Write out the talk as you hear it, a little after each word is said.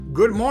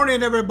Good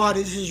morning,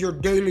 everybody. This is your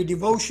daily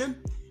devotion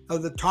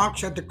of the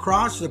Talks at the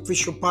Cross, the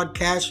official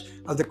podcast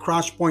of the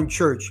Cross Point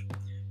Church.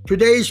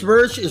 Today's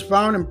verse is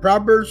found in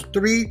Proverbs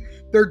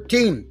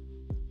 3:13.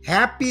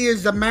 Happy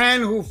is the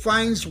man who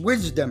finds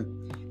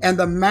wisdom and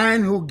the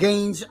man who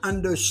gains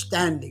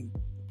understanding.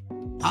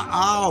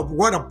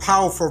 What a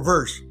powerful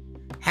verse.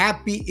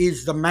 Happy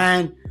is the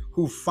man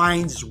who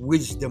finds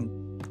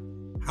wisdom.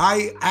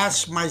 I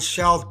ask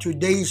myself,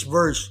 today's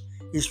verse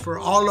is for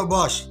all of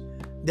us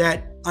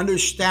that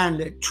understand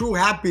that true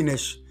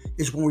happiness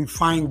is when we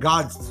find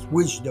God's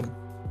wisdom.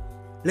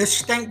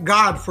 Let's thank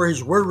God for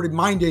His word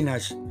reminding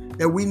us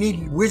that we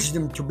need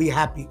wisdom to be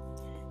happy.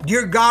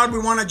 Dear God, we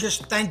want to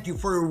just thank you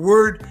for your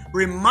word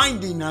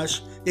reminding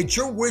us that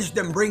your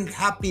wisdom brings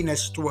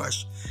happiness to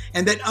us,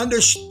 and that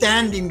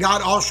understanding,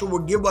 God, also will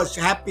give us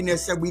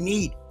happiness that we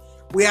need.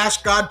 We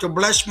ask God to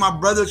bless my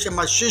brothers and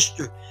my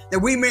sisters, that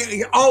we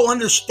may all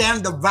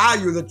understand the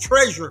value, the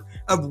treasure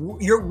of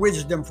your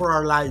wisdom for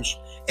our lives.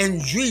 In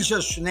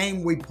Jesus'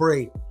 name we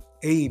pray.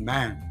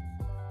 Amen.